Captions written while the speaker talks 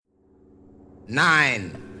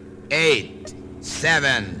9, 8,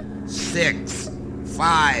 7, 6,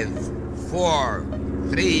 5, 4,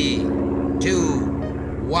 3, 2,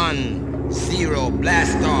 1, 0.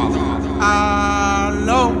 Blast off.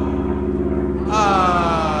 Hello.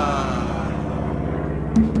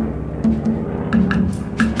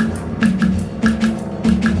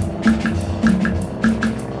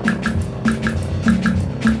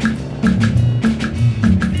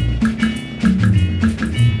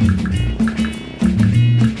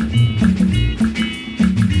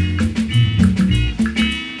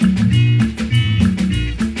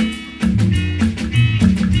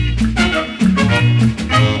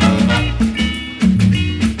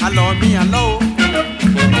 Hello.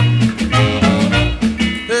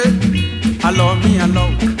 Hey, hello me, hello.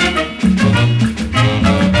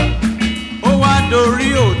 Ó wá dorí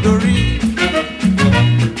ò dorí.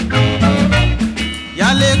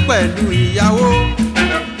 Yálé pẹ̀lú ìyàwó.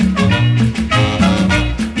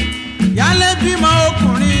 Yálé bímọ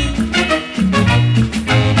ọkùnrin.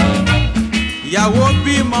 Ìyàwó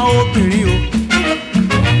bímọ obìnrin o.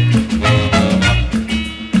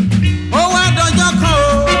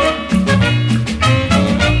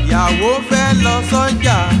 Ìyàwó fẹ́ lọ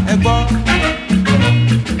sọ́jà ẹgbọ́.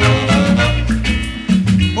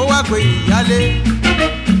 Ó wá pé ìyálé.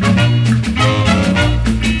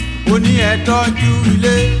 Ó ní ẹ tọ́jú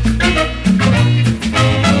ilé.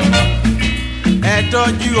 Ẹ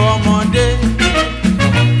tọ́jú ọmọdé.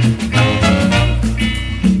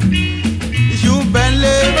 Iṣu ń bẹ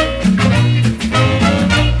ńlé.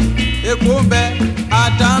 Epo ń bẹ,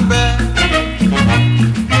 ata ń bẹ.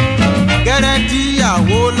 Gẹ́rẹ́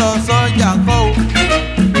tíyàwó lọ sọ́jà kọ́ o.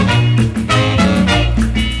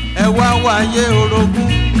 Ẹ wá wáyé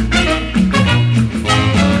orogún.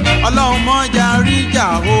 Ọlọ́run mọ́jà ríjà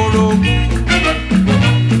orogún.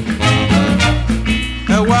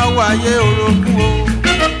 Ẹ wá wáyé orogún o.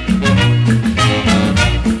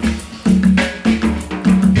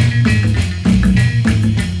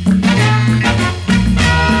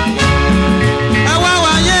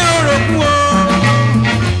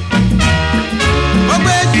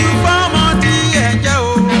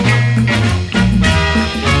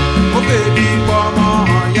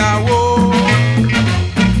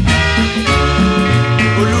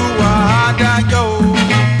 Olúwa adájọ́ o.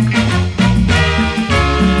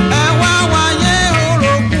 Ẹ wá wá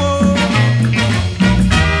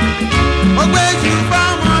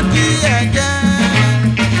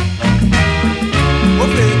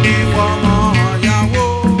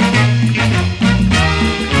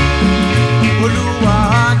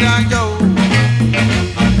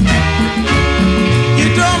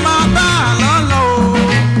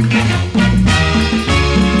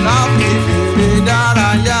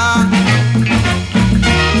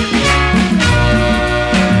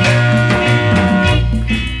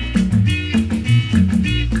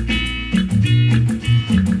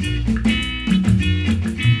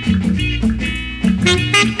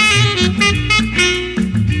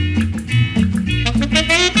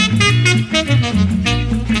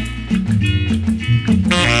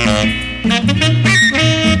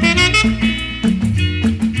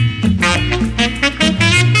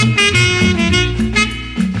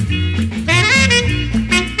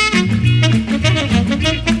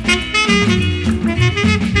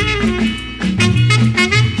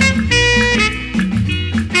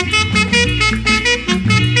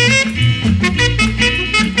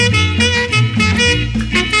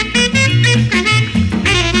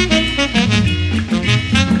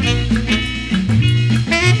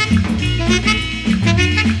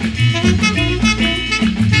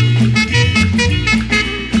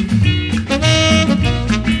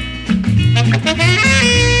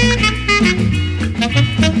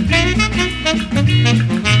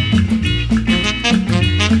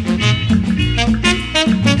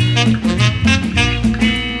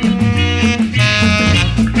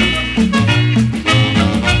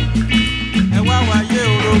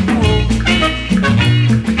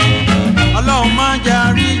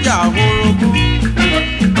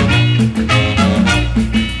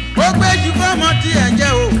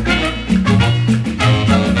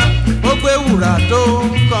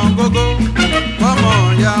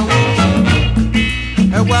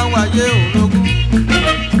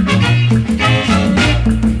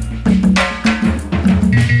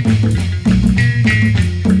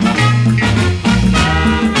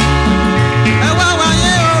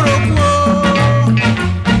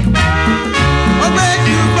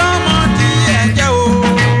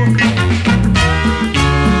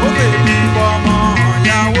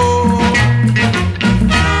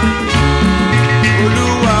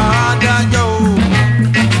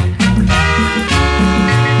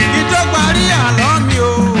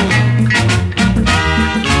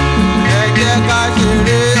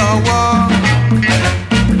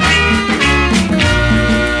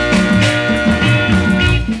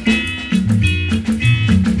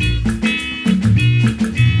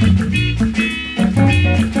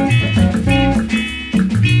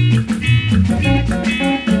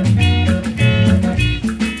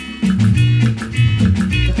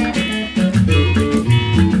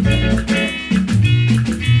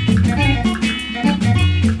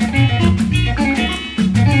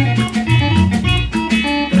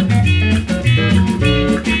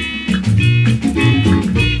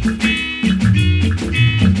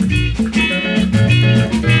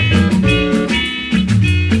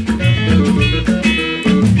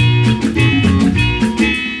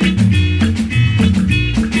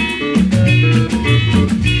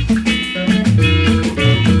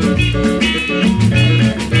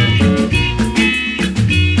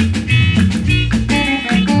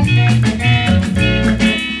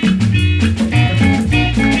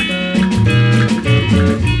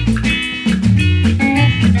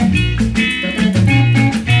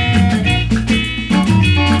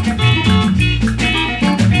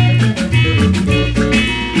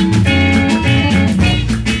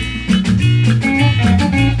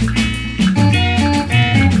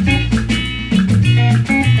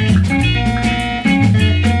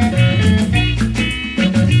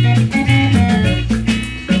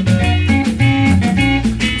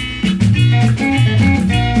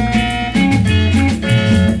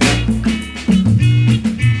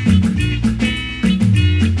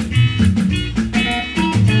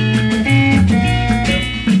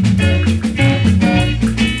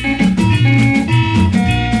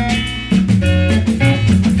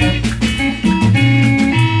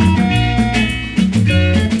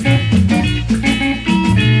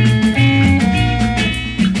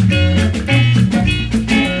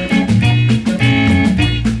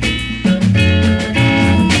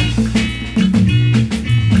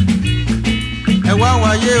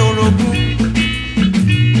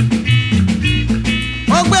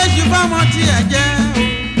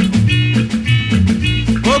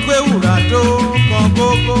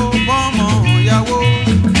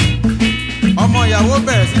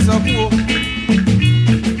sọkún o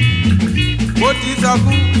bó ti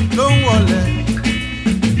sọkún ló ń wọlé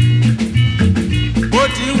bó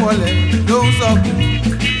ti ń wọlé ló ń sọkún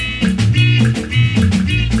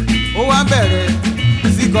ó wá bẹ̀rẹ̀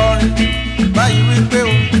sí kọrin báyìí wípé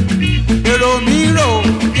o èrò mi rò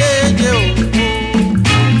yéye o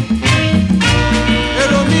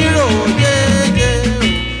èrò mi rò yéye o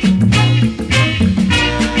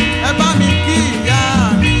ẹ bá mi kí ìyá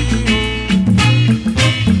mi o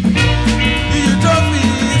iyì tó fi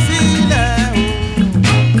sílẹ̀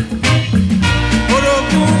o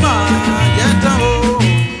orogún máa jẹ́ tán o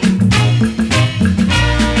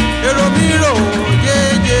èrò mi rò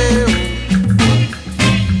yéye o.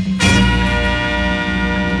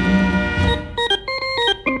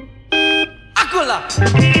 Akola.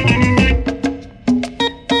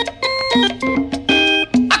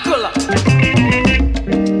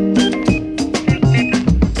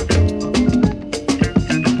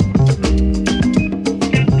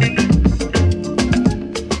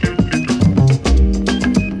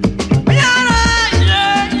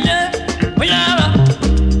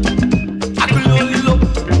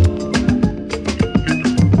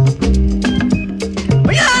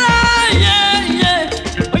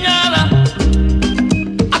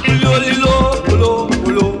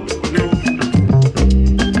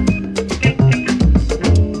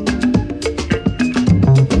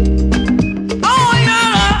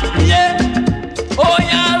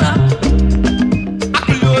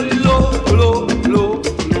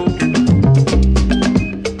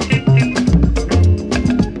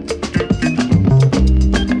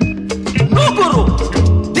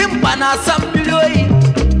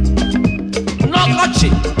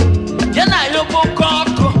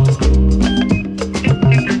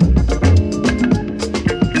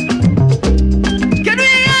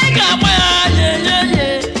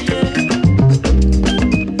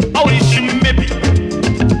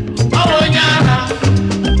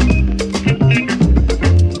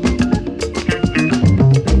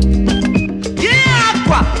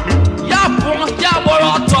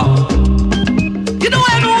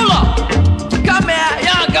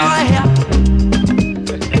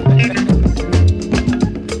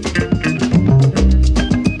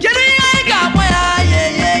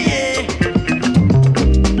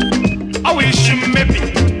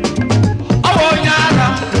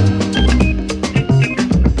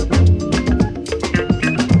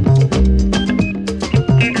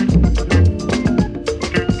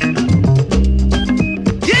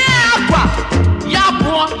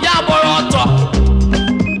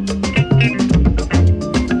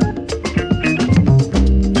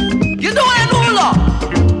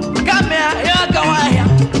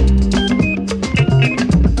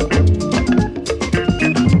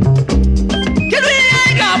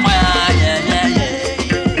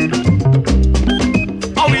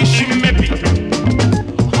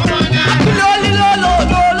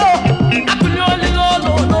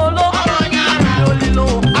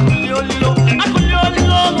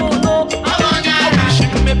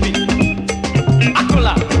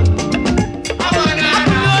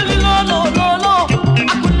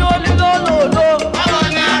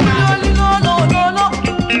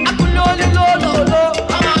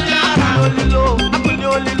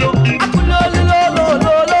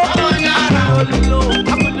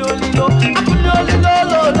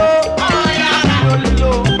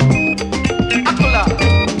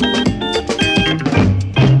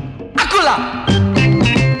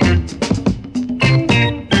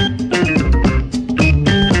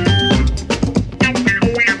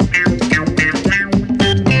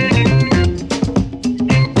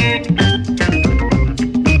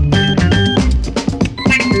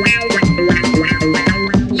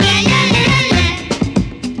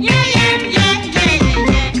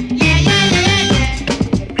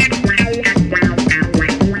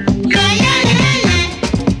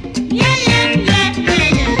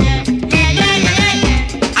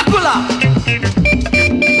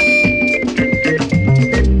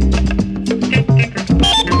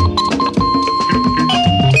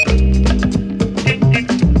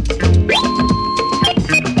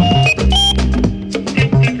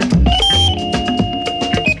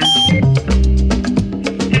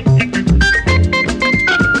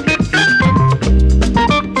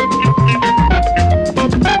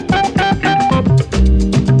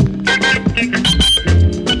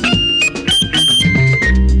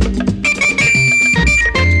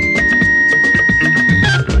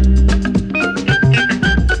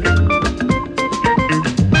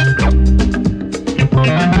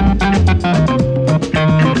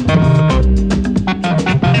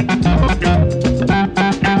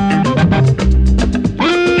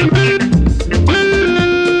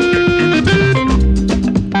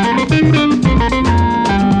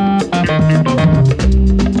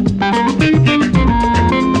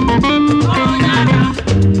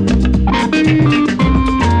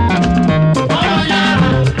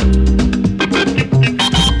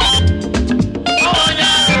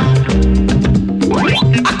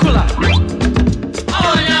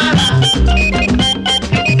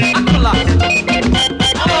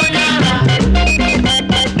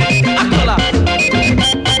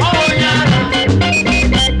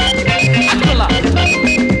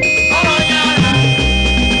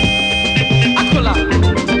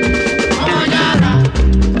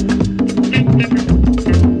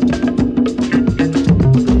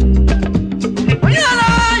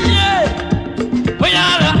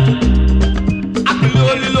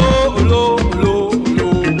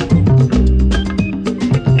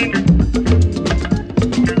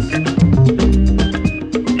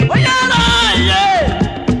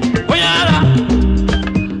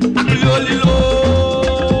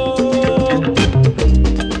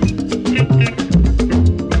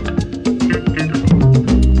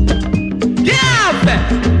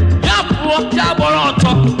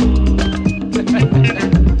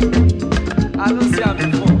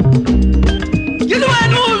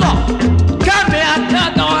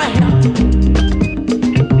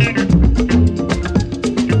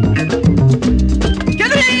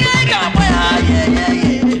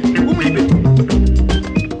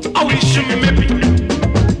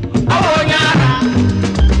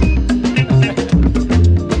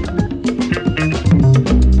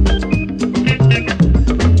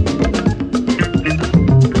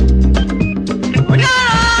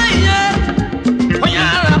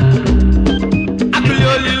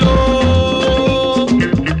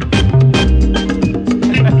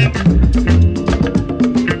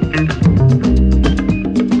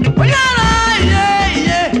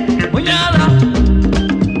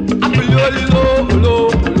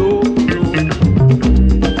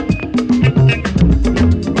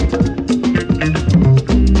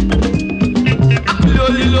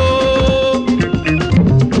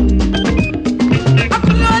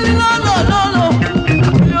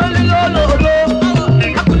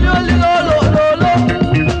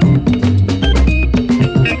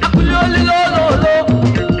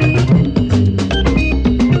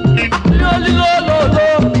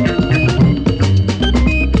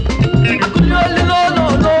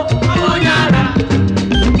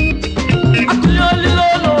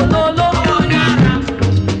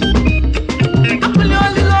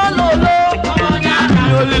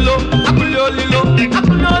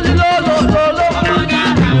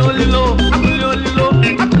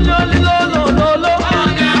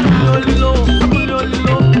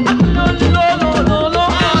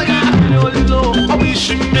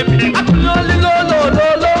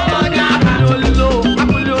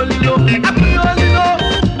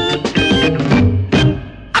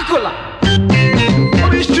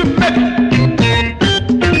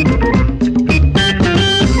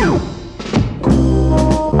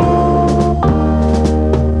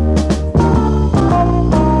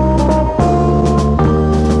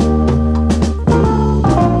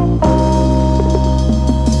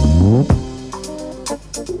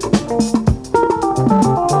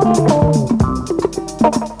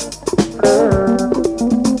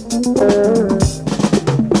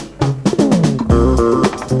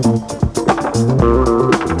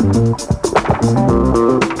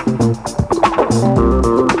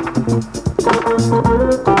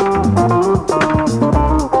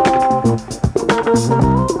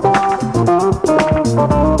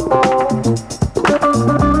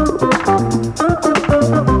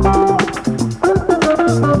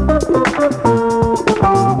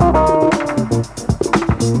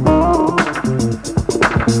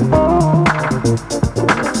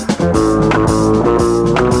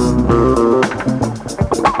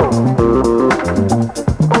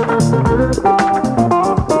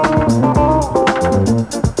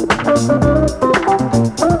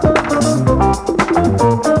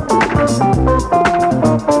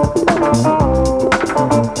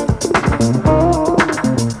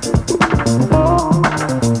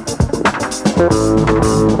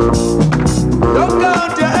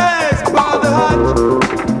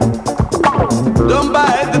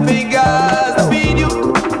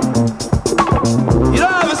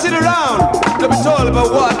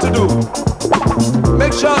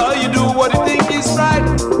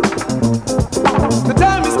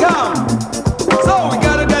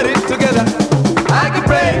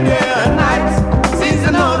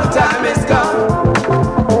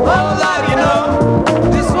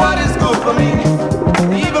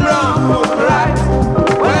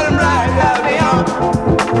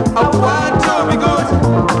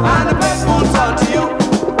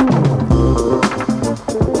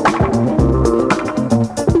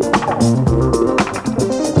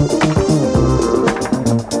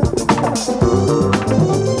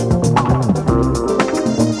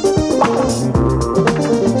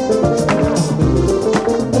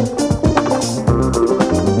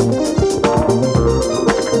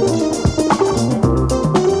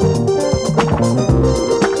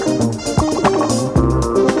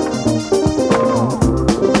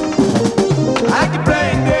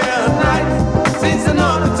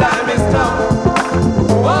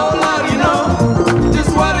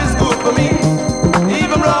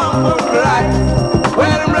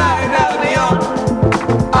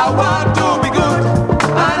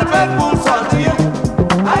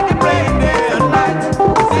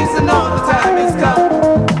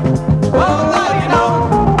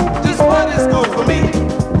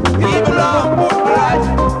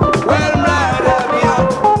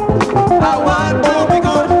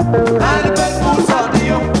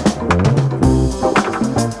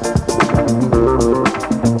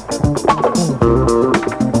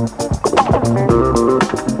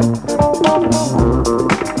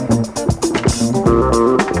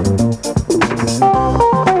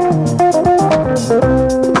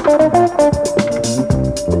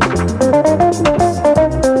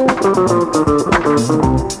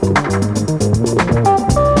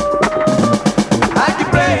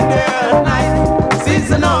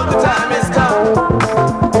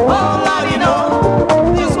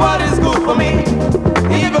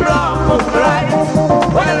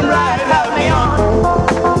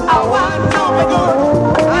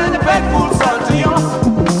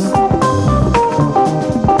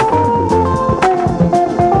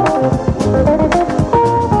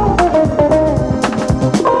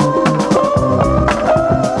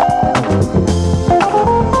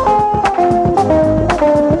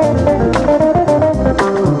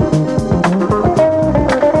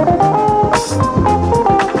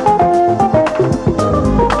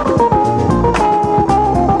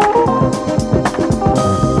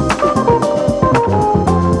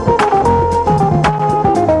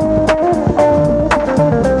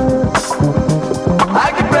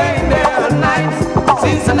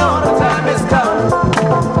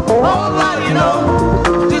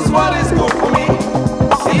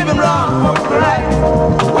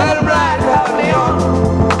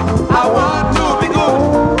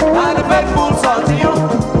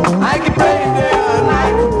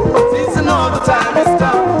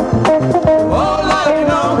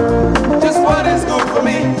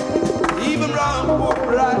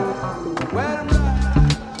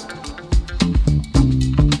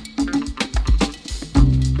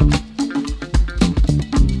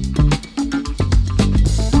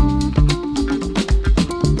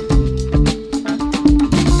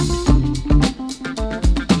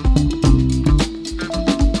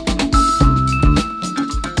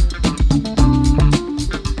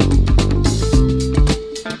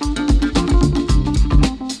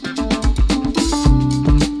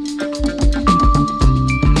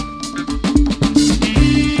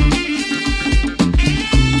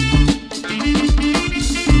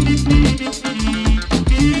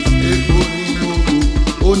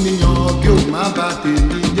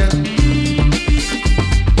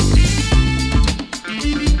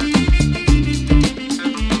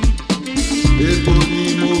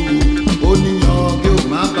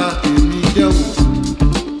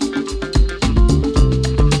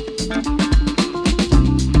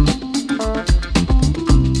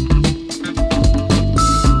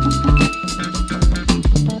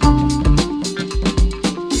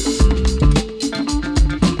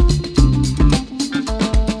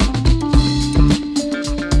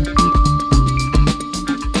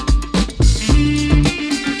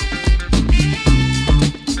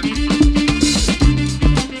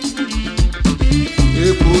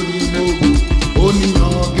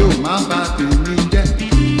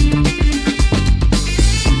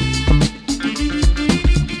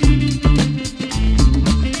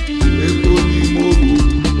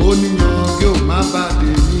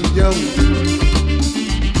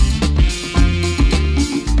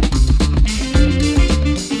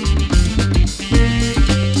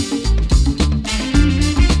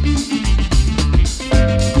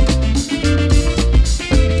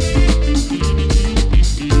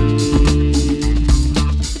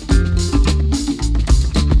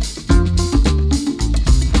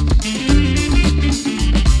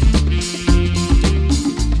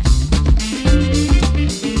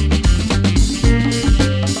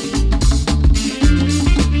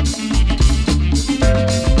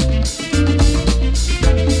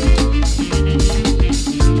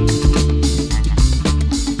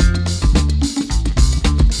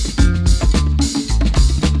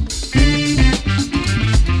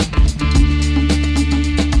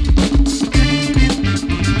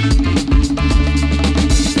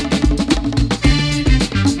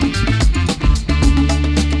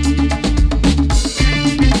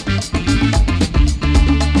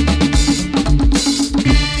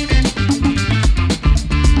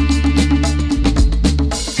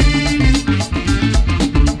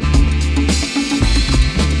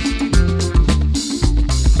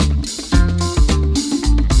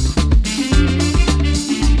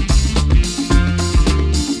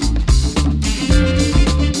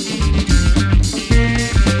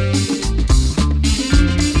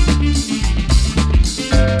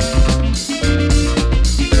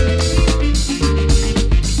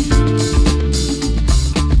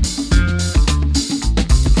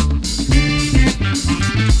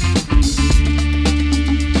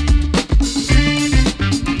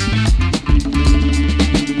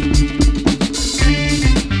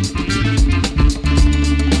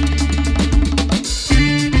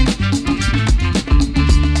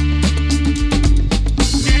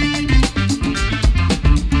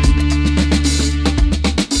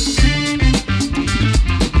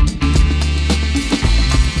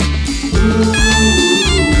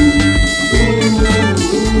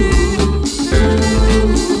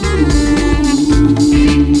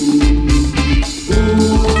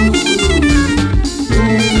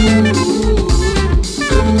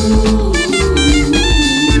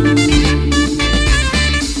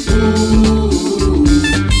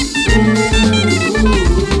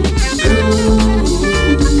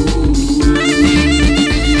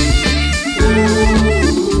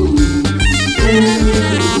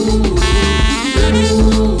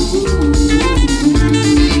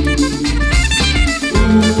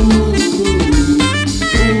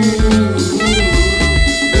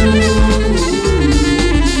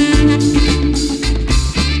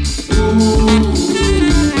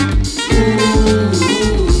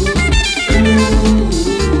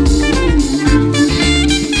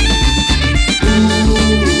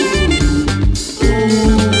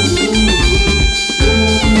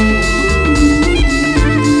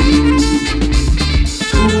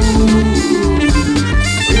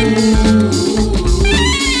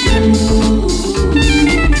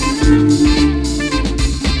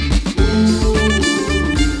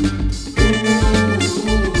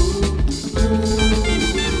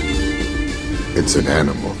 It's an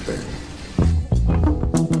animal thing.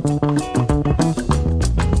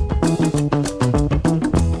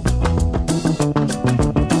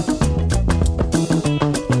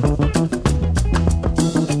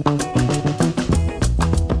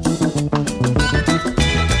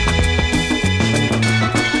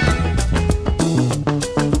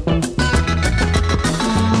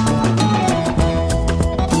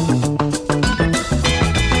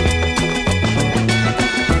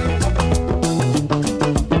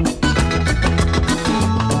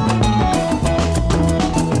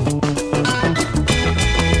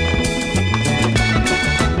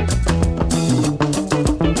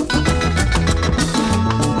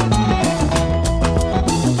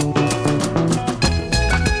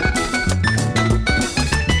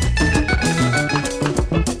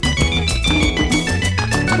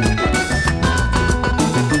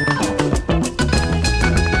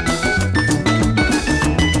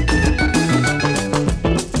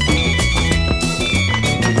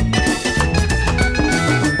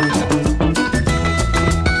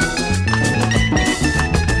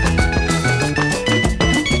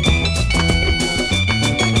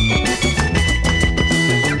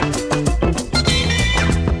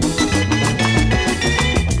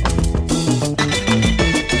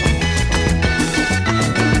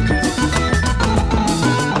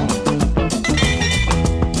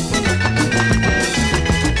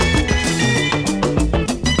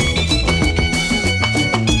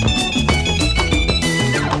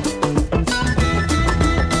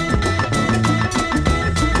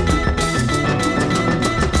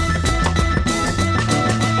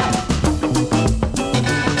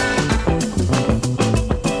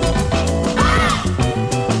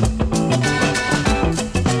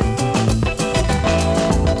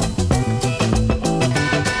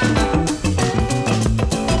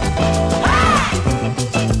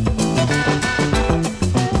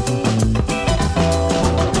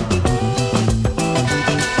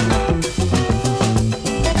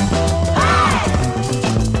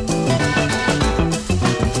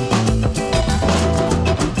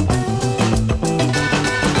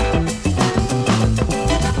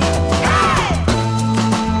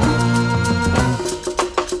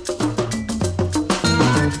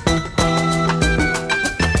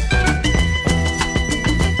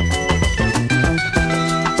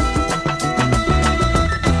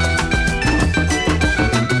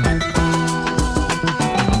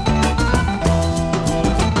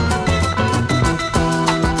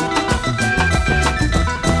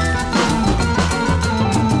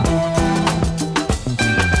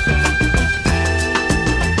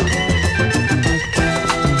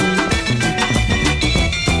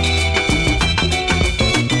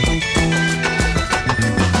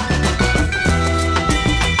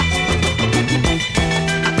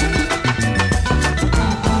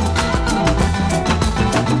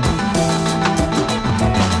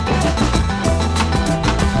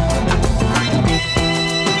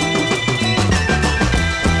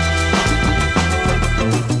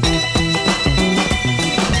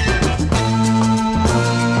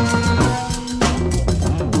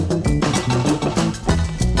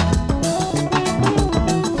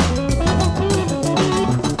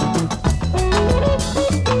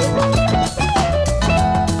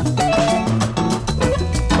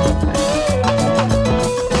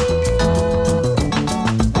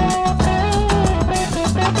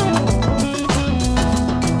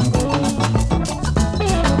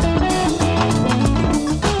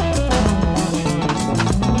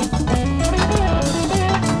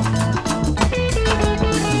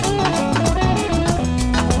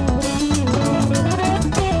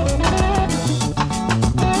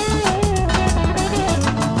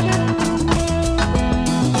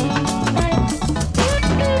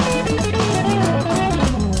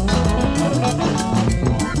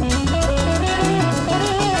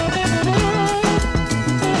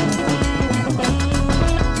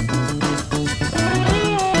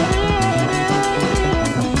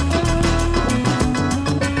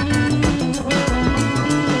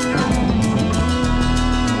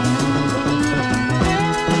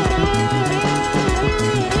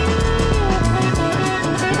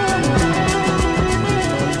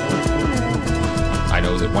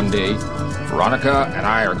 day, Veronica and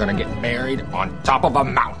I are going to get married on top of a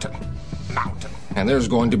mountain. And there's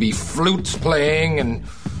going to be flutes playing and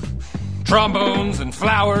trombones and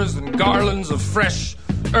flowers and garlands of fresh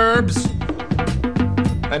herbs.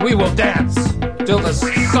 And we will dance till the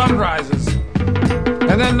sun rises.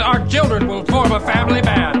 And then our children will form a family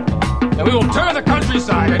band. And we will tour the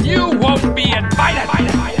countryside, and you won't be invited.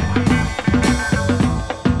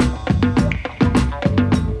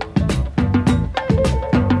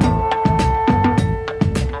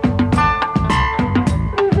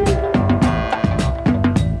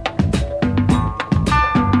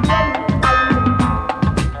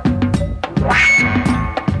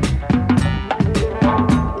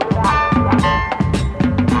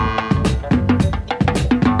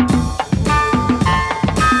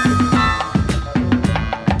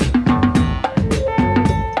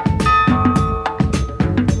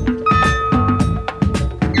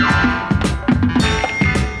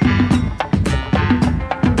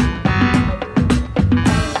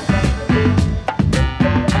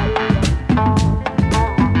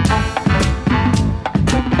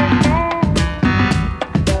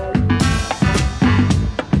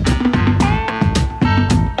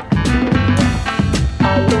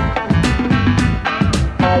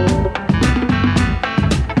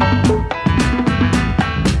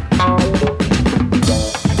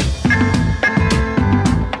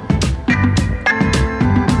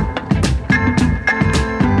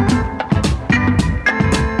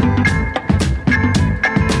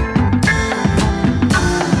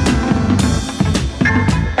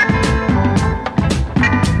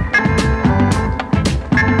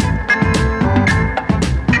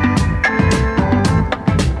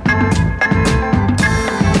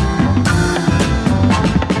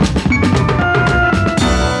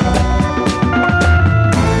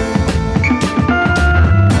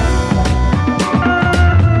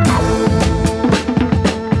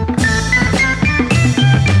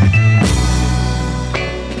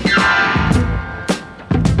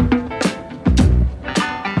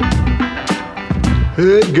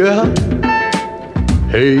 Hey girl,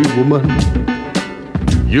 hey woman,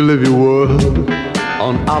 you live your world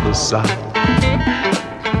on other side.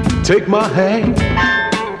 Take my hand,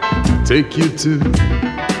 take you to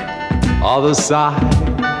other side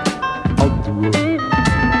of the world.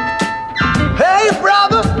 Hey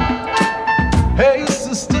brother, hey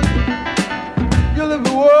sister, you live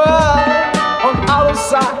your world on other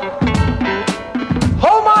side.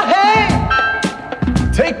 Hold my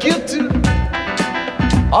hand, take you to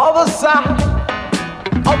other side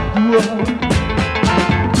of the world.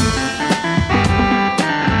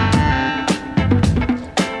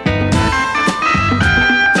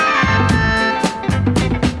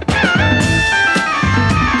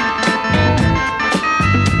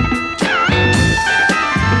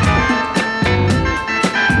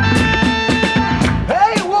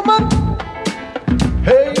 Hey woman,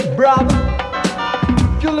 hey brother,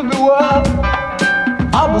 you live the world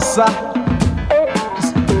other side.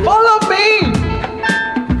 Follow me,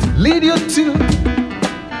 lead you to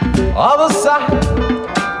other side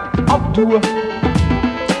of the world.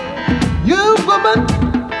 You woman,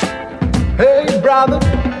 hey brother,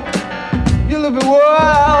 you live the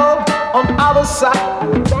world on other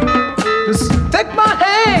side. Just take my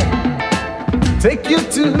hand, take you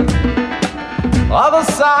to other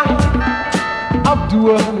side of the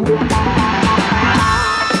world.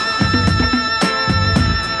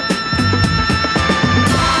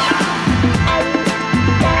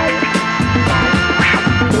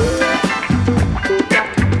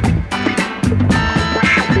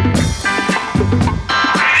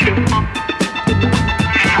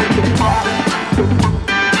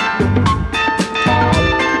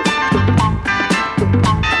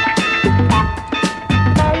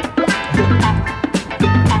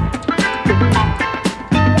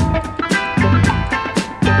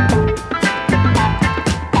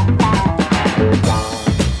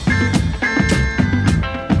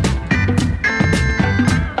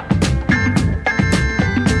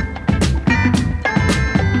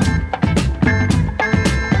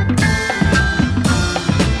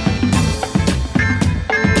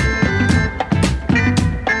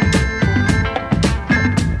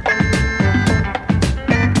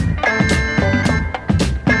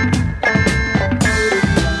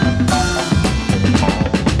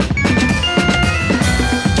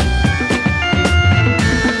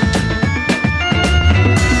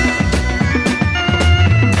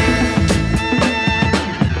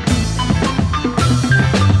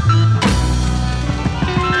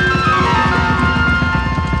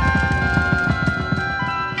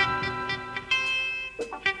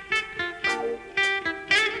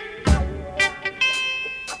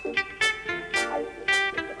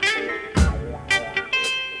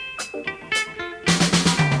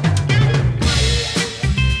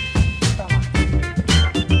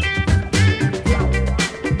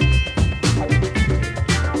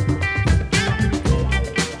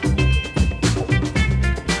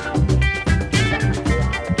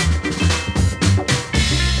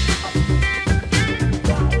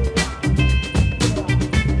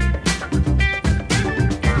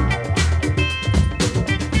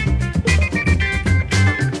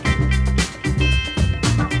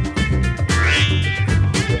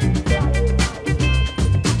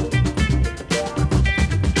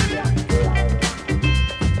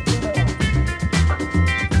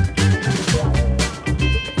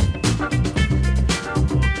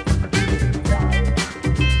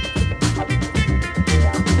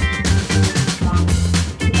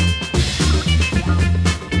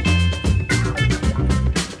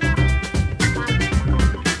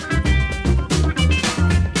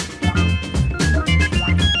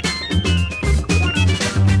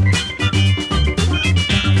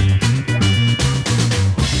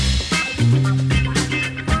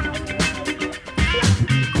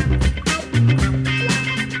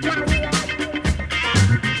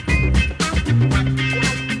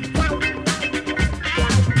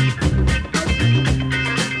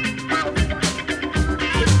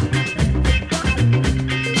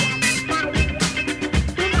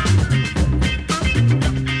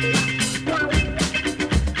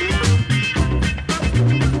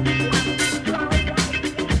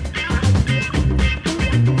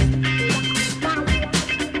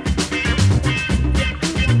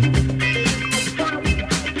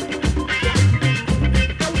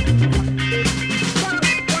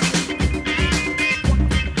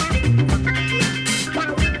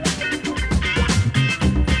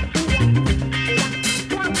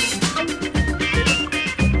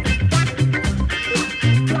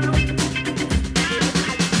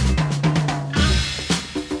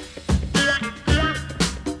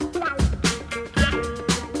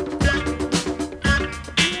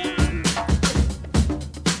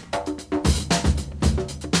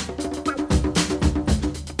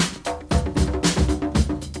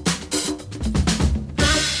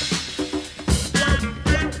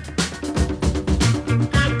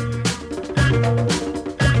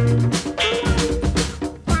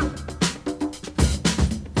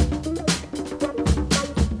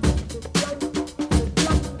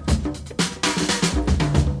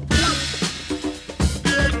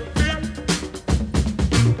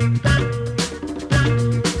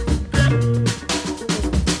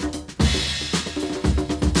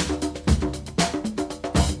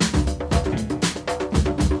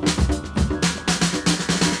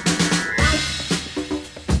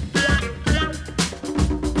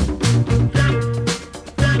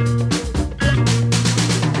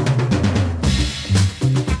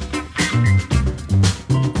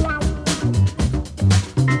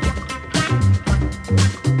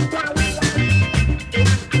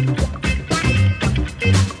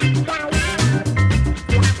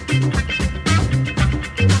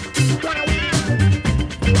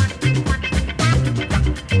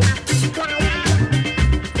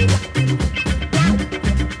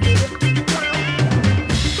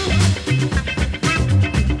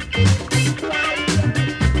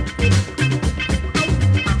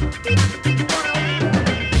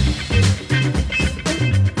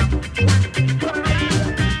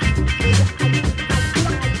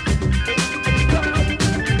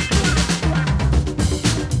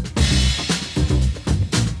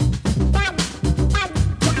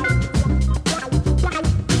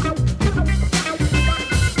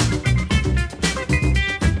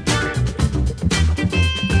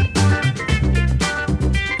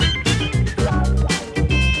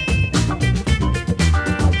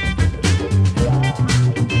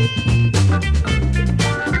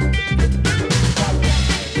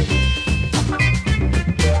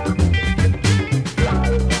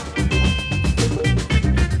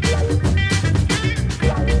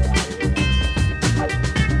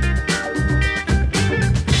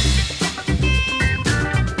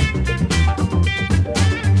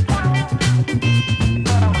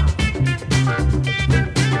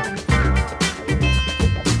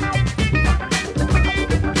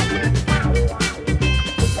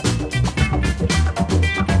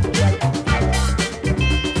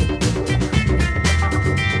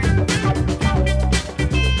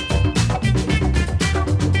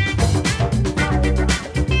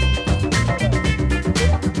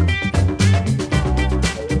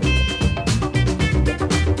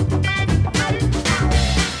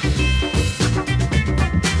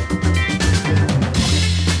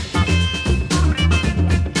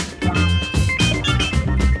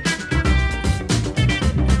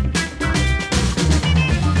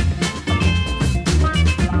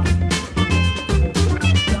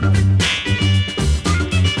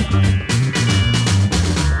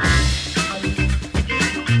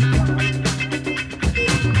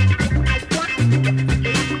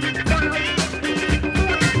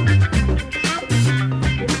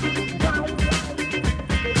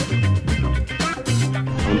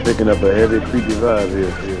 picking up a heavy, creepy vibe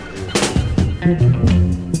here.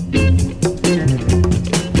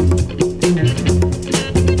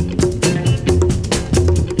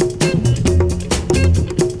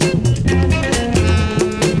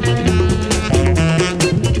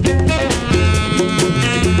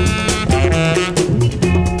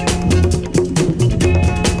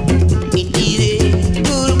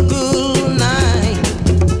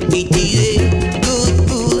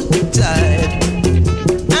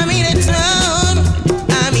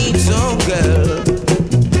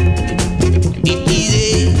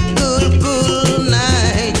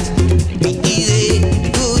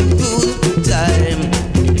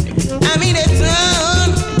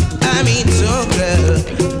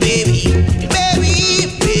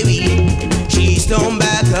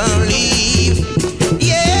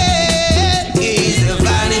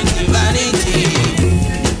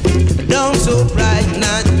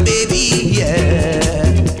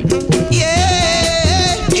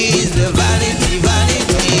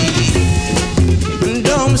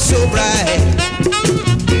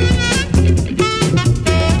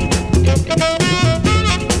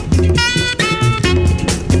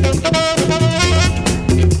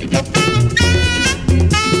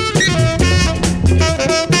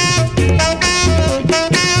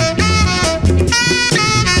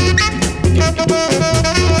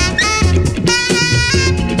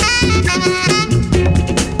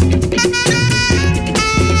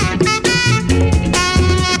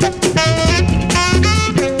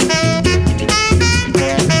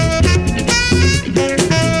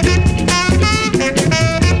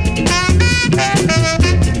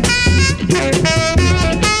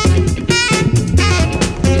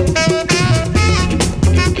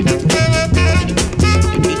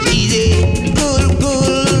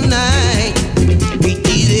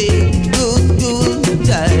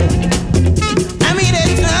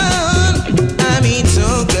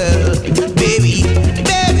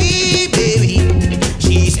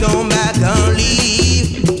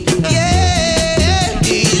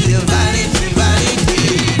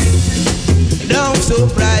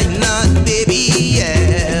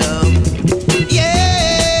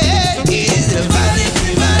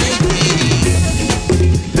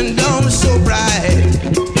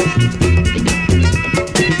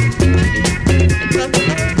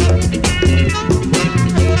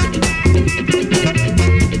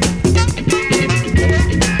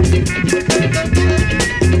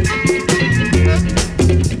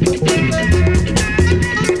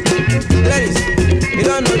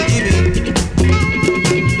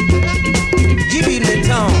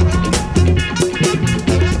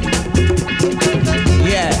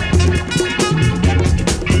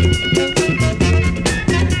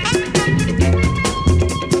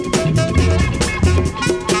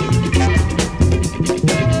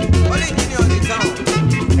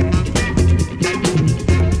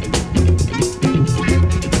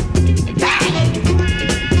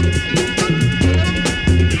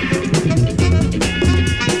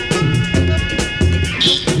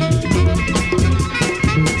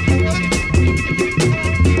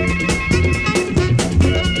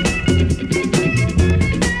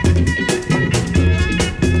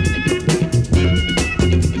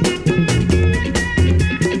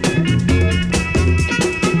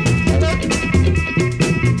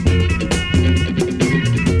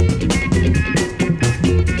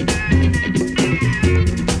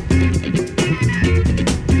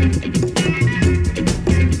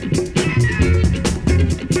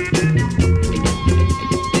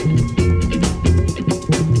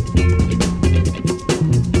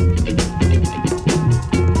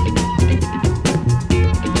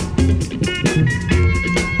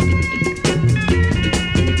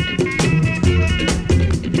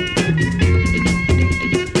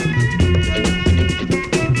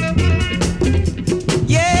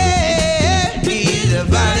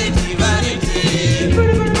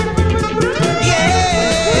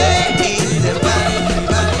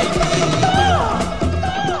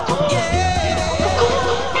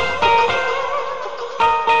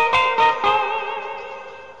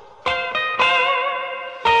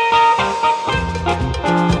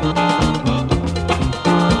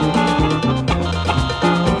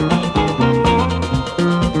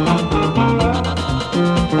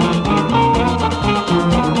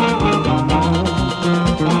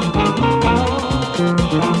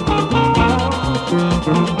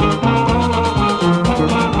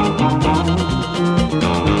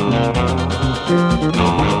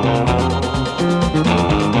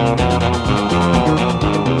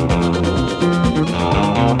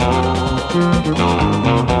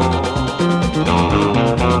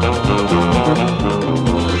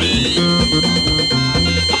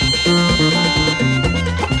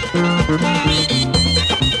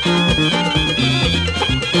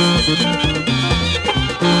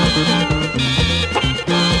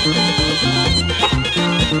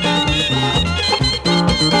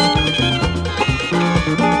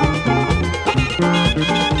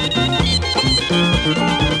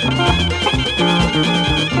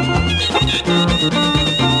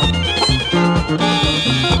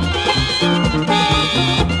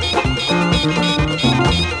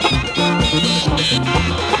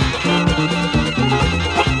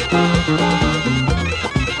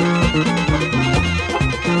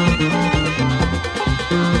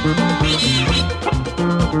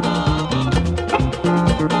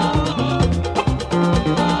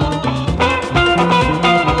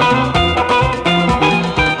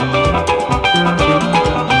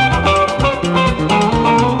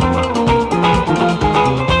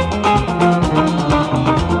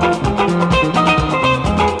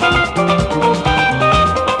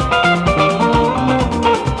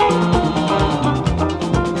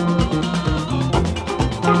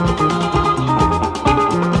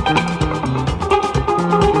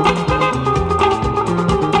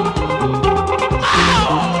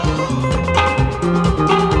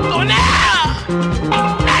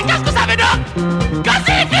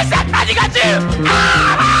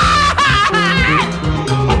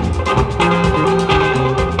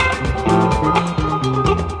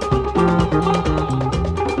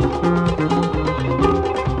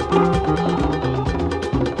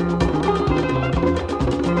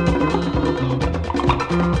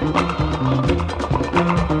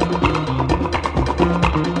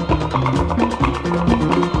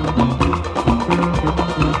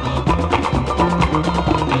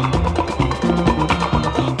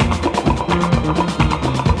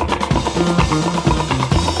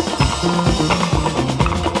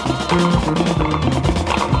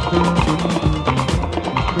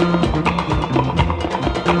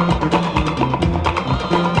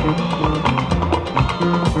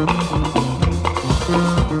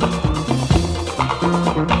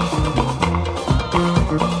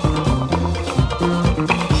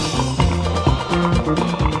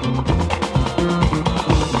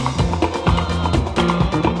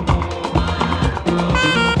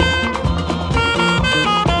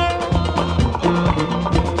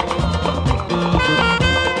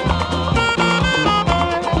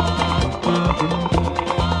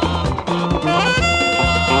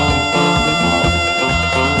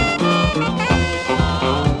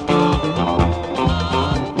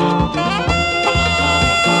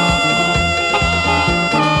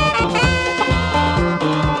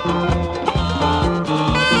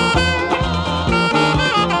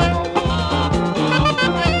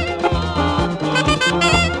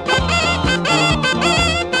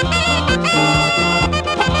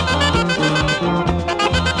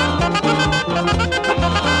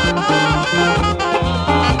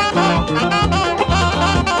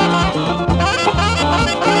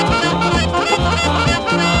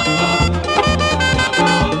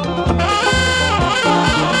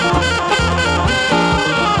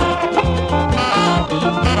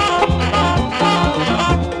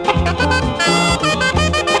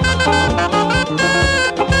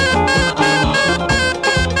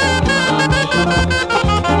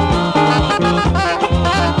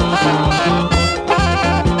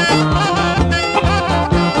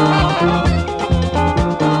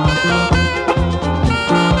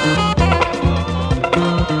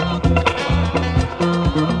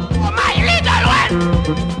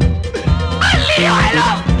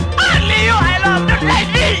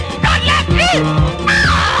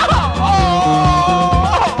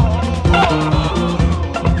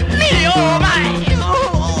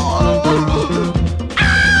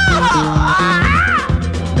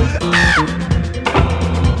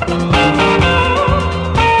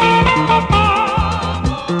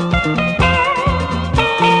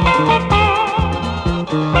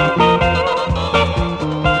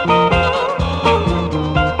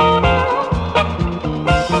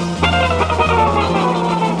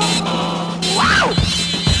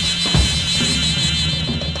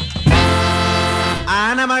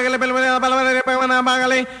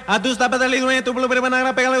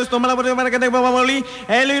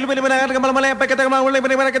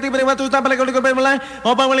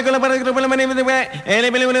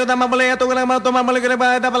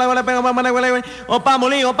 Opa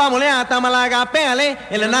mole, hasta Malaga, péale,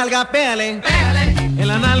 en la nalga, péale, en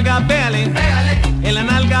la nalga, péale, en la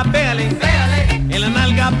nalga, péale, en la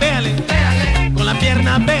nalga, péale, con la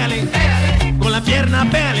pierna, péale, con la pierna,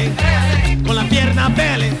 péale, con la pierna,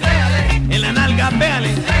 péale, en la nalga, péale,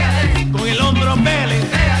 con el hombro, péale,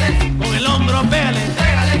 con el hombro, péale,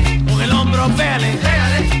 con el hombro, péale,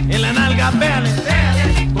 en la nalga, péale,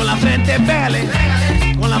 con la frente, péale,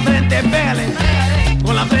 con la frente, péale,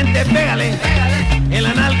 con la frente, péale, en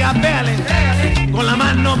la nalga, péale, con la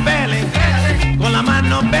mano, péale, con la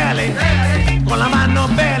mano, péale, con la mano,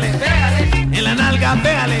 péale, en la nalga,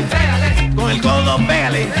 péale, con el codo,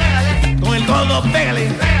 péale, con el codo, péale,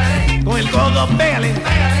 con el codo, péale,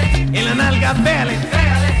 en la nalga, péale,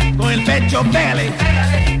 con el pecho, péale,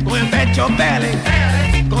 con el pecho, péale,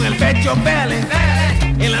 con el pecho, péale,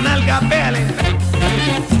 en la nalga, péale.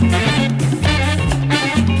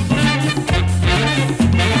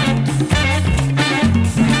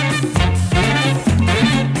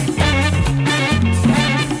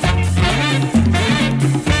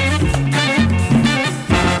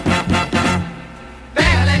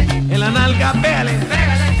 En la nalga, pégale,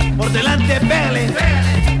 por delante, pégale,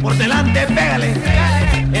 por delante, pégale,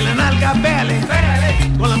 en la nalga, pégale,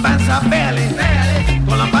 con la panza, pégale,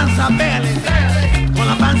 con la panza, pégale, con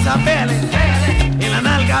la panza, pégale, en la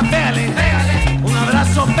nalga, pégale, un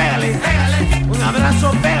abrazo, pégale, un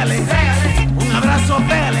abrazo, pégale, un abrazo,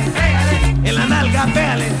 pégale, en la nalga,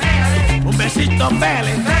 pégale, un besito,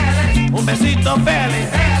 pégale, un besito, pégale,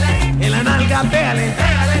 en la nalga, pégale,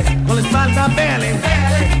 con la espalda, pégale,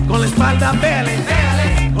 con la espalda, pégale,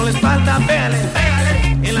 con la espalda, pégale,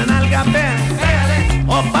 en la nalga, pégale,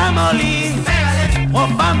 opa molí,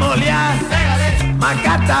 opa molear,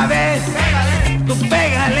 macata ves, tú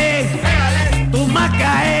pégale, tú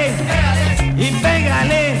macaé, y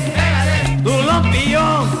pégale, tú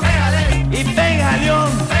lompillón, y pégaleón,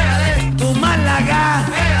 tú málaga,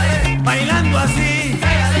 bailando así,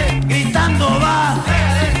 gritando va,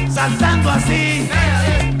 saltando así,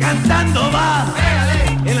 cantando va,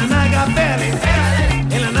 en la nalga, pégale,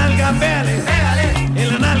 en la nalga, pégale, en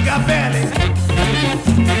la nalga, pégale.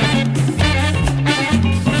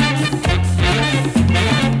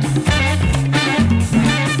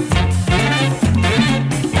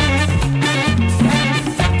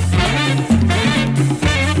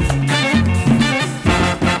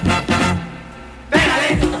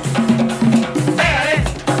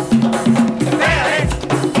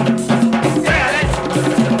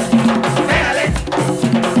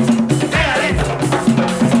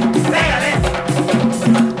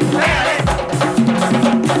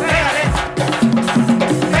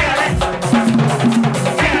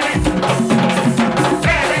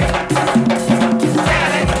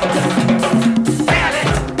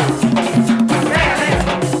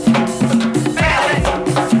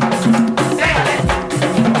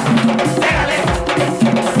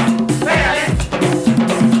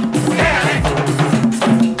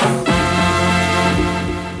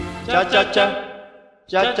 cha,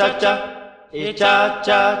 cha cha cha, et cha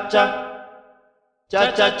cha cha,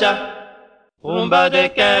 cha cha cha. Rumba de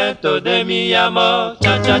quinto de mi amor,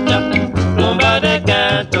 cha cha cha. Rumba de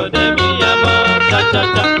quinto de mi amor, cha cha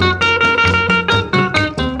cha.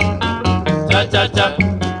 Cha cha cha.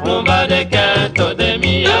 Rumba de quinto de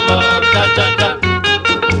mi amor, cha cha cha.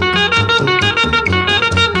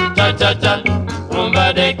 Cha cha cha.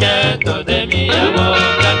 Rumba de quinto de mi amor,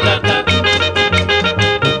 cha cha cha.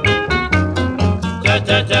 Cha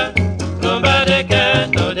cha cha. Rumba de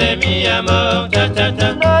quinto de mi amor, cha cha cha.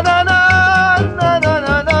 No no no no no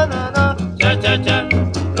no no no no. Cha cha cha.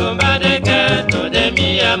 Rumba de quinto de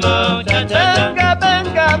mi amor, cha cha cha. Venga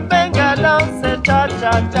venga venga danse cha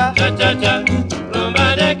cha cha. Cha cha cha. Rumba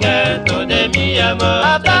de quinto de mi amor,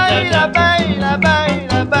 cha cha cha. Baila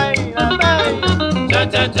baila baila baila. Cha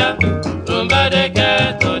cha cha. Rumba de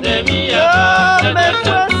quinto de mi amor, cha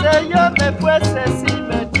cha cha. Yo me fuese si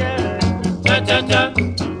me quieres. Cha cha cha.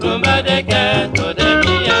 Rumba de quinto de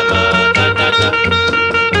mi amor, cha cha cha.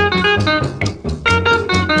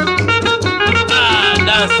 Ah,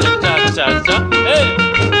 dance cha cha cha. Hey.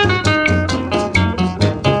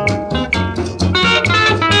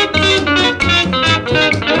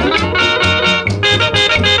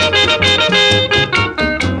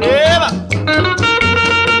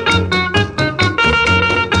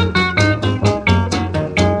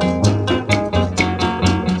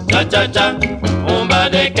 Cha cha, rumba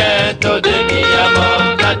de quinto de mi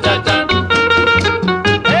amor, cha cha cha.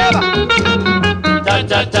 Cha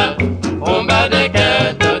cha cha, rumba de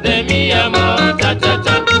quinto de mi amor, cha cha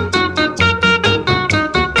cha.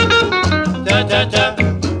 Cha cha cha,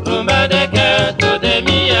 rumba de quinto de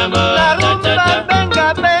mi amor, cha cha cha.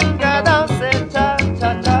 Venga venga danse cha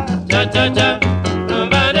cha cha. Cha cha cha,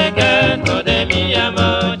 rumba de quinto de mi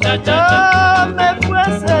amor, cha cha cha.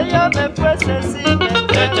 Yo me fuese si me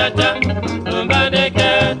cha cha cha, rumba de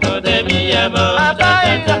quinto de mi amor, cha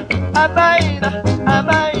cha cha. Abaila,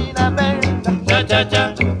 abaila, venga. Cha cha cha,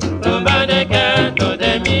 rumba de quinto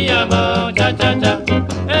de mi amor, cha cha cha.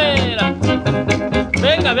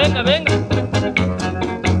 Venga, venga, venga.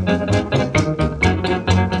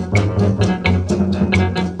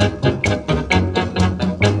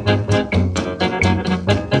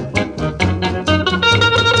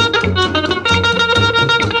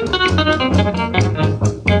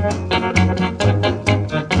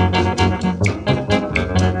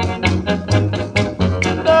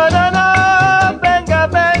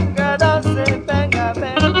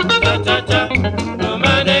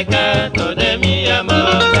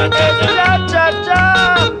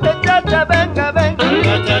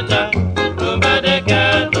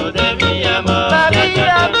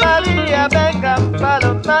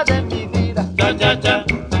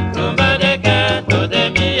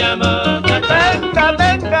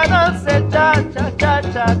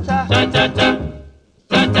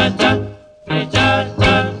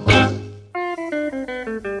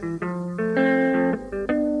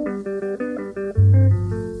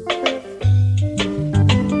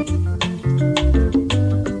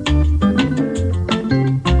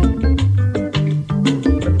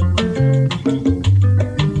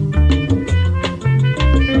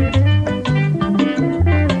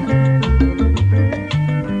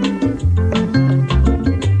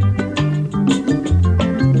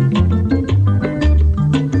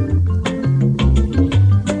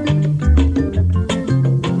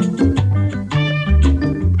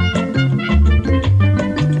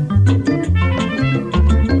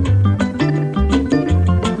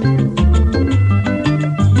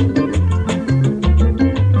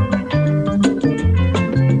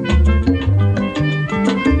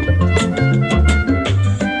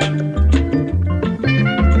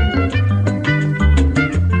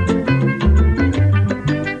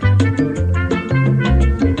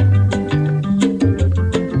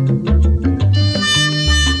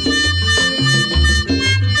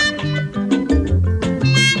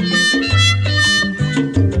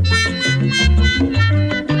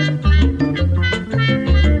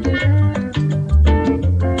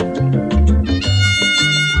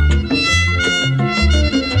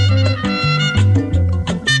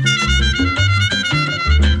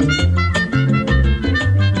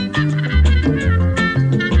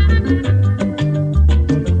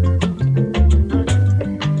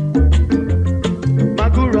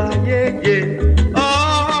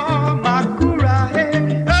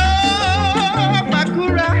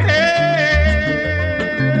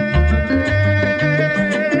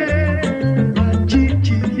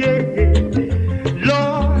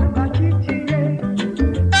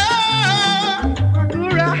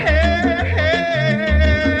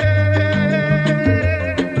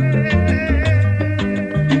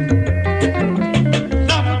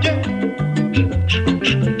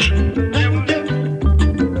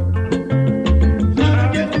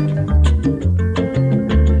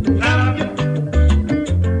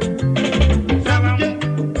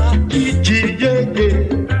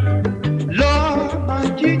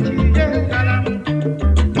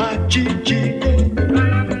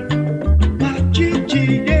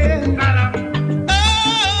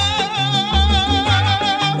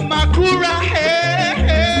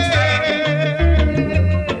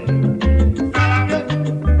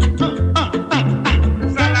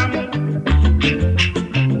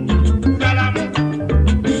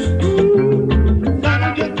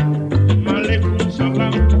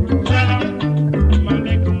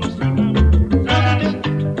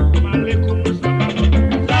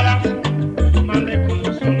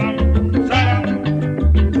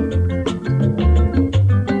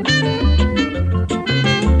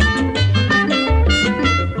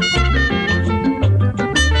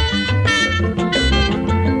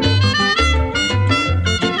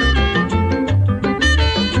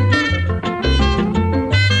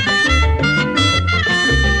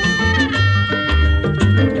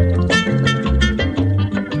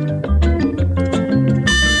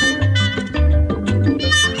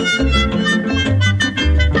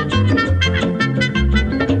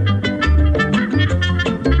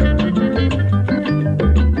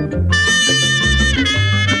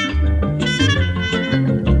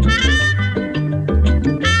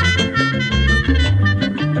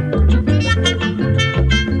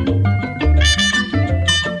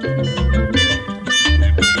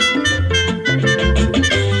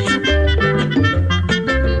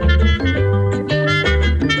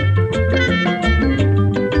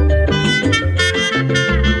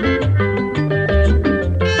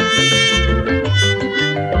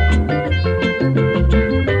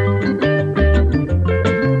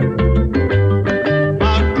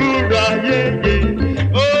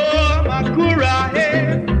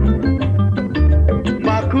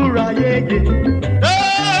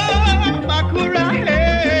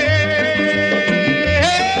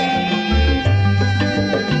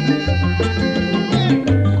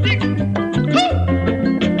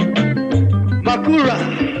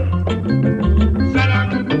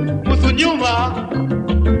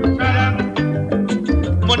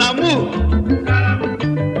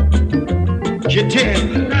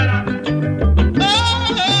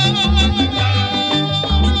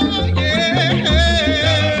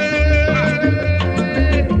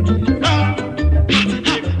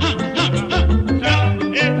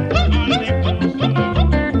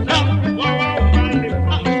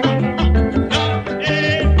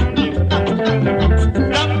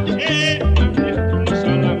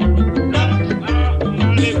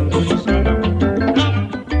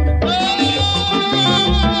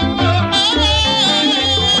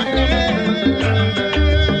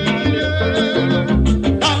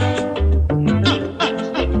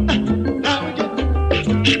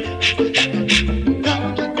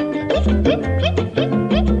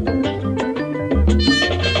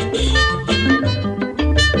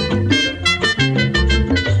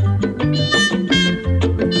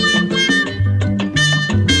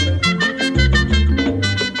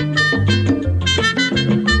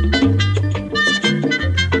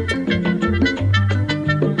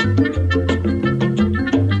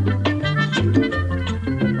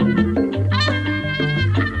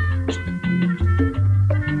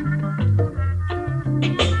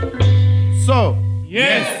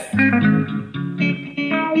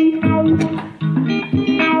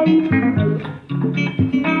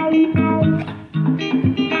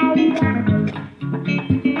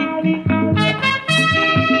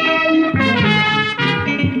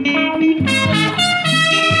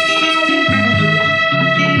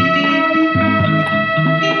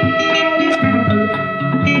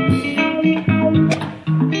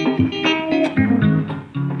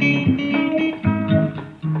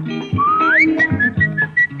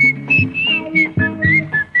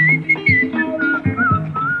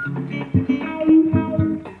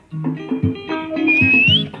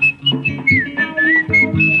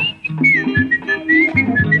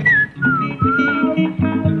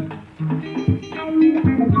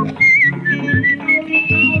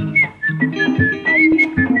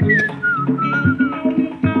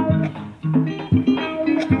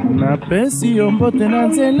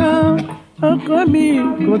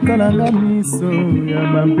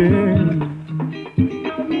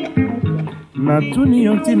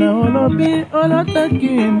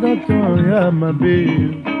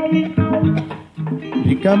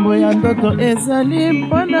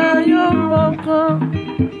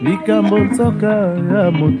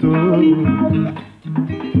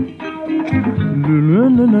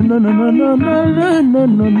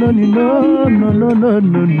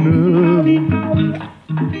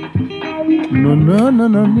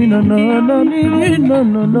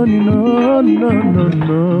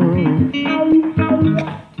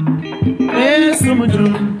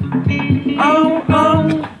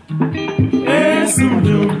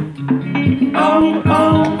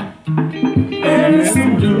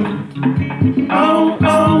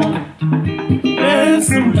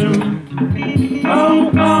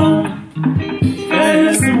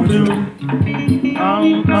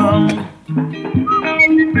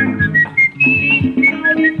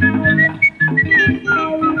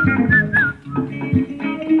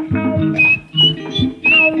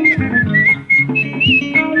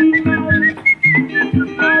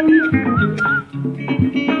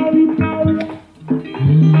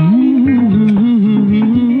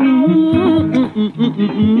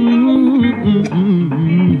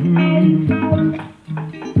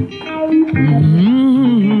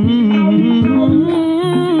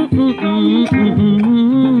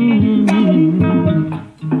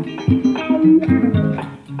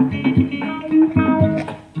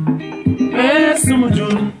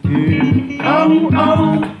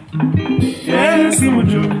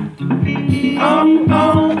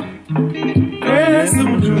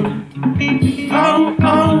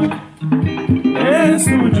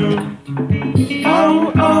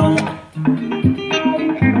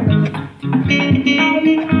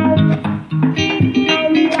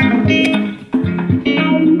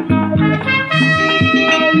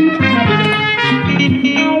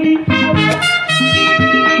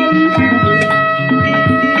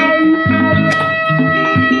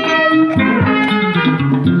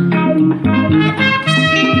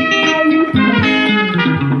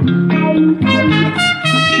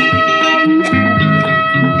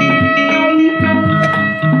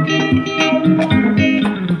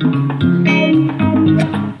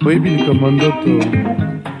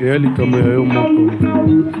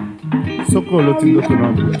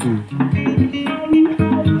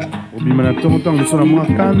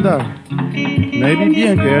 naibi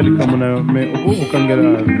bien ke ali kamona mais obo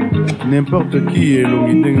kangela n'importe qui est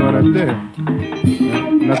l'ongité dans la terre.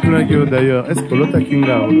 Natunaki d'ailleurs, est-ce que l'autre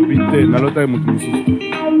kinga ou l'obité na l'autre mutu.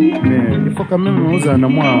 Mais il faut quand même oser na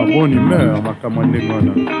moi bonne humeur makamande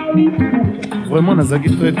ngona. Vraiment nazaki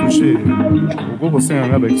très touché. Ogo c'est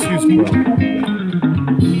un avec excuse quoi.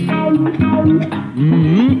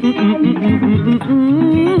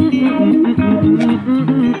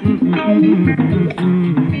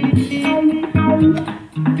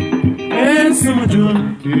 Esse mujun,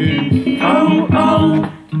 au au.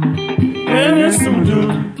 Esse mujun,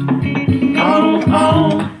 au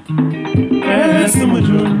au. Esse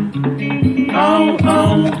mujun, au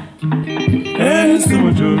au. Esse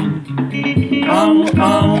mujun, au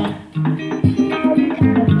au.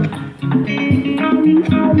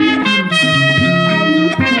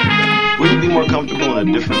 Would you be more comfortable in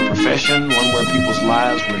a different profession, one where people's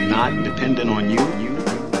lives were not dependent on you?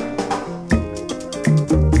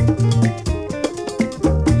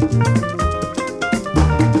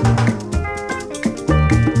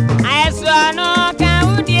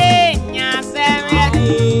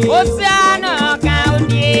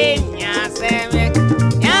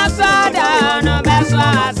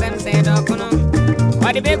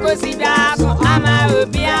 Because he does, I'm a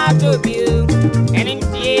be out of you, and in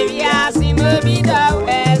theory, I see maybe the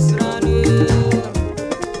West run.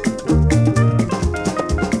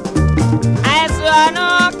 I saw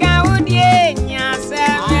no Caudinia,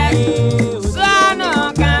 saw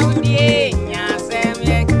no Caudinia,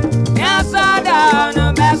 I saw down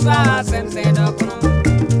no best was and said,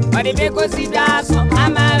 but because he does,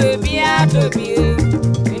 I'm a be out of you,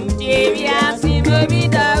 in theory, I see maybe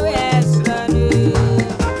the West run.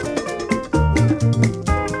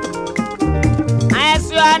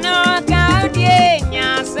 No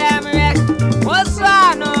Caudinia Samuel, what's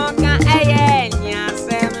no Caenia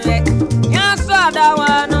Samuel? Yaso da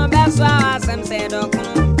one best was and said, or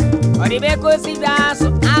the because he does,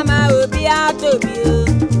 I'm a be out of you,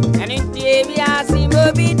 and in TV I see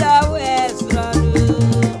maybe the West Road.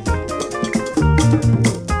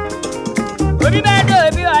 Would be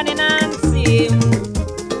better be on an Nancy,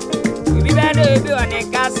 would be better be on a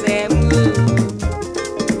Cassam.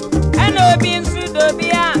 Being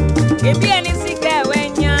Sudobia, a bien is sick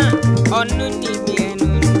when ya on Nunibian.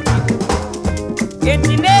 Get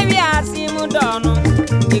in Navia Simudono,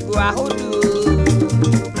 Iguahudu.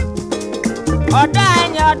 Or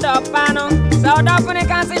dine your dog panel, so often I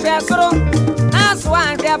can't see Vessel. That's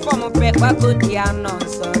why they're from a paper good piano,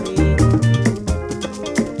 sorry.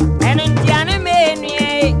 And in Tiana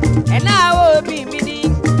Mania, and I will be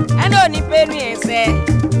bidding, and only penny say,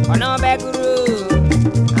 or no beguru.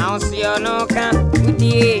 No can with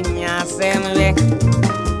Nyasemle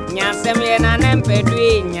na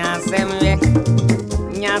Nempedri Nyasemle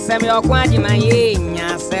Nyasemle Quadi Maye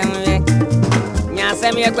Nyasemle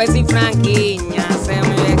Quasi Frankie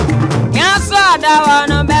Nyasemle Nyasoda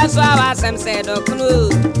one best was some said Okunu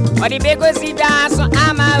or the because he does so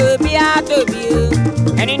Ama will be out of you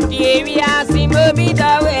and in theory I see maybe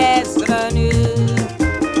the West run.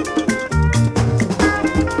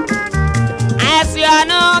 As you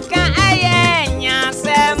know, can I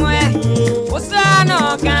Samuel? What's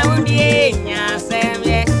no can we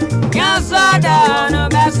Samuel? Yasoda no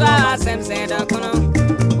best was and said,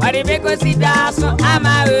 what if because he does so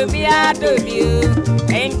I will be out of you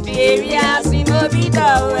and theory I see maybe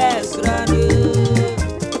the West run.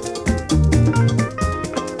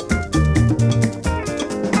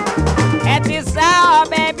 It is our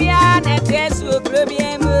baby and it is so gloomy.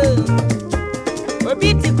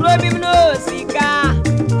 Obiti club no sika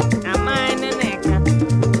na mine neka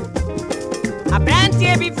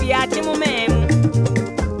abrantie bi fiati mu mem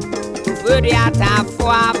ufodi atafo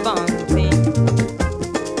abonte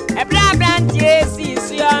ebra abrantie si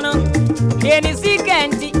suono eni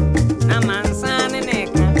sikenti na mansane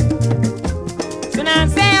neka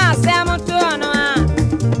sunanse asemu tono a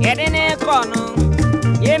yede ne kono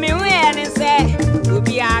yemi hu eni se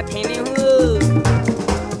obi atene hu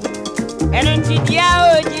and Tidia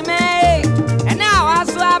Ojime, and now I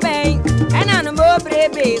swabby, and I'm more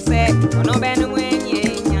baby, say, no Ben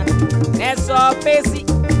Wenya. That's all pacey,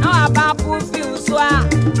 no about Pufu Swa,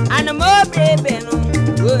 and a more baby, no,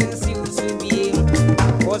 won't see you to be.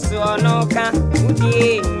 Also, no can,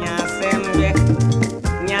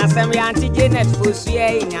 Nyasam Yanti Janet Fusia,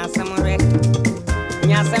 Nyasam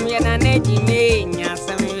Nyasam Yana Neji,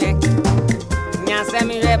 Nyasam Nyasam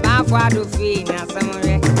Bafwadu Fee, Nyasam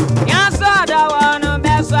Yasoda one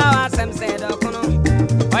best was some said,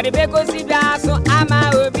 but the because he does so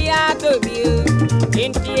Ama will be out of you.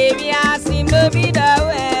 In TV, I seem to be the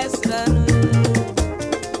Western.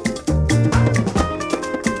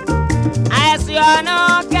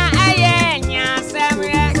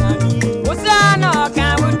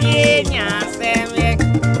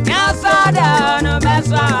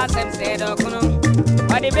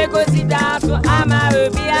 Legositato ama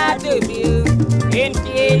obia tobio.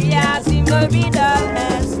 Entia si movida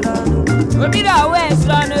eslono. Movida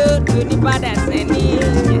weslono to ni pada seni.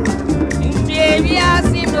 Entia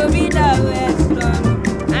si movida weslono.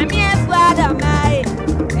 Ami eswada mai,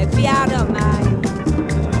 e fiada mai.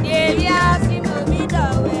 Entia si movida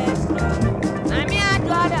weslono. Ami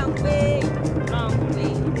adwada mwe, non mwe.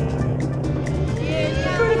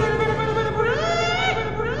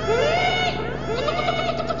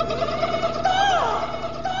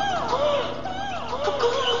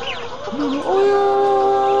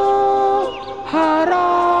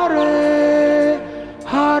 Harare,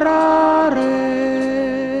 Harare.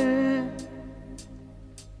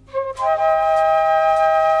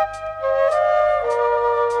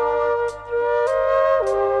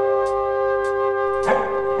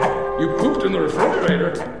 You pooped in the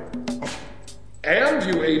refrigerator? And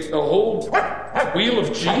you ate a whole wheel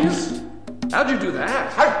of cheese? How'd you do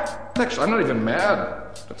that? Actually, I'm not even mad.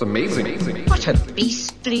 That's amazing. What a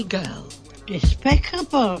beastly girl.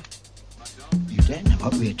 Despicable. You don't know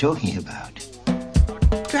what we're talking about.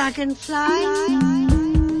 Dragonfly?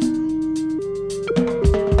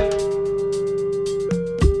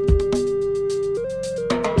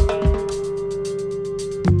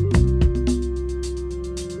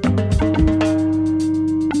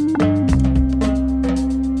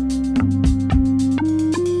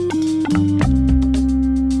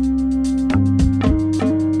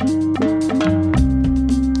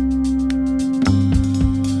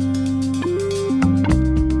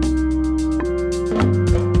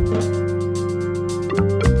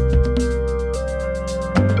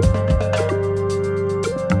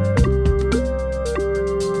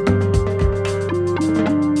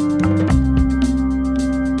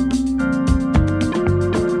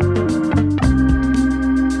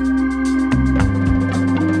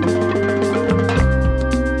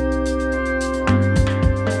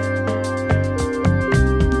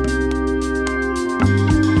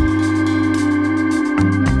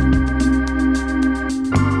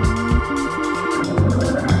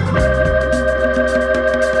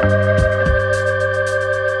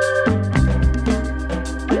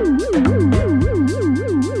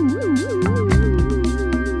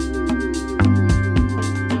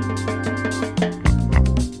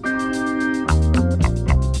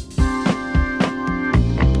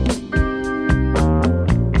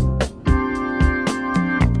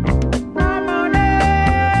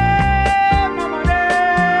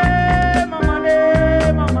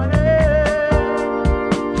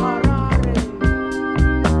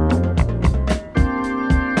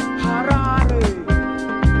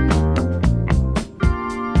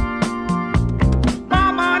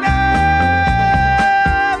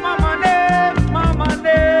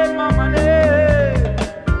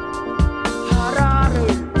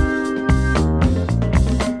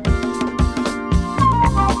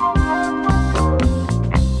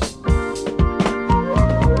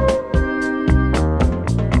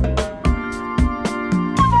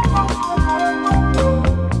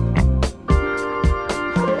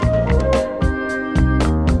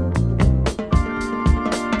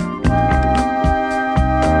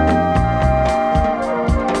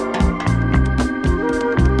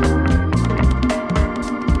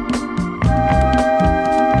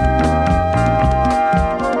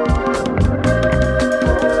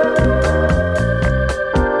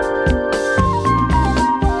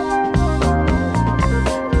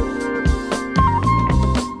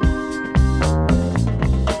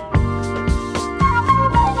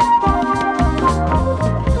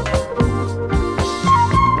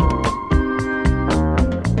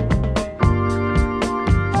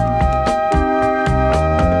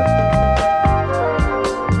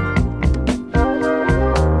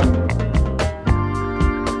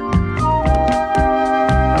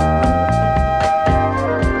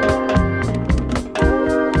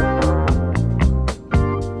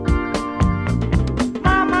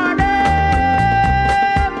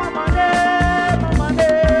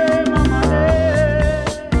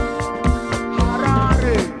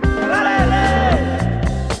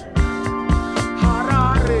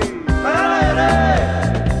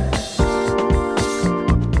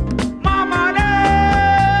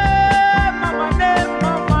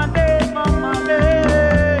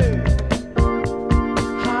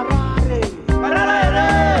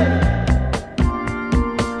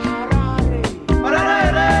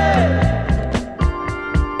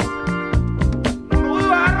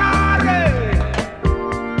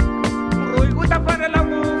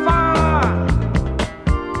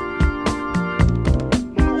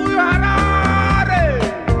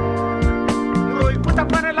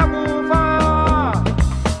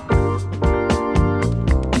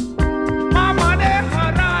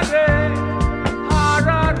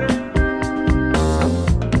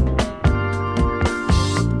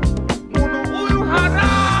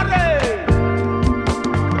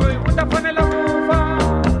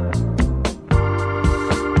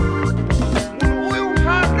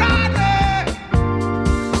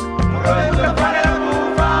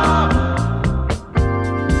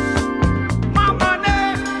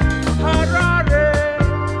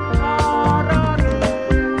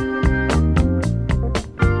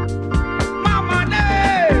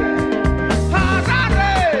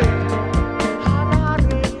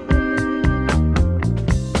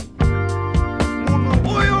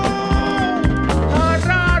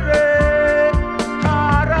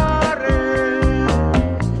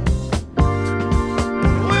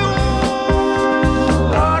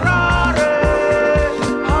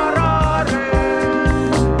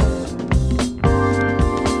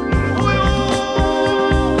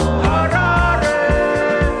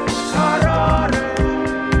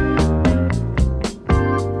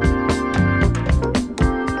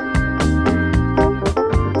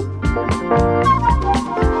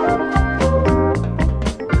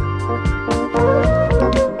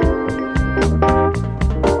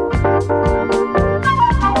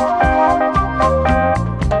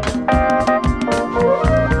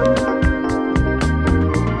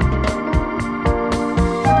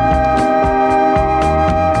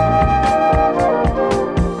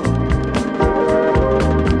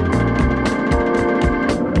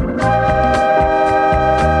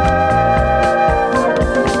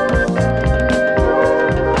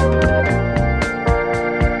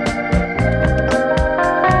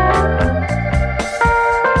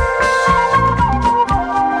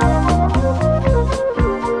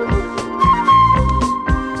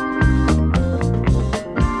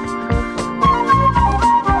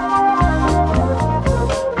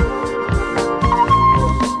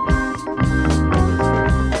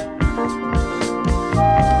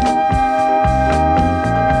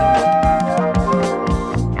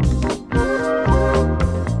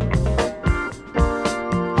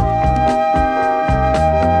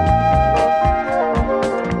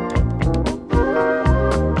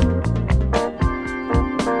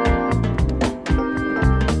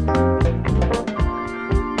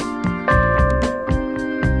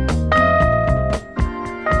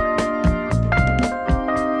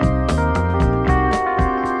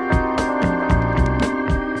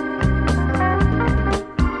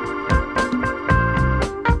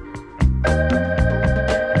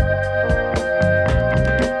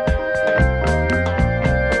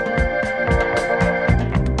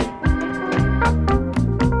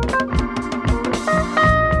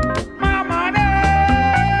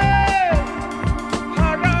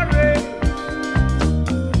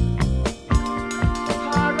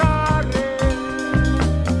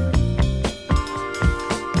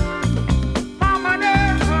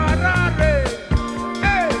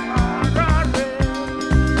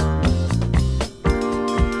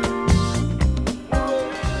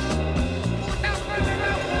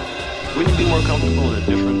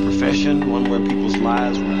 profession, one where people's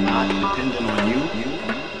lives were not dependent on you.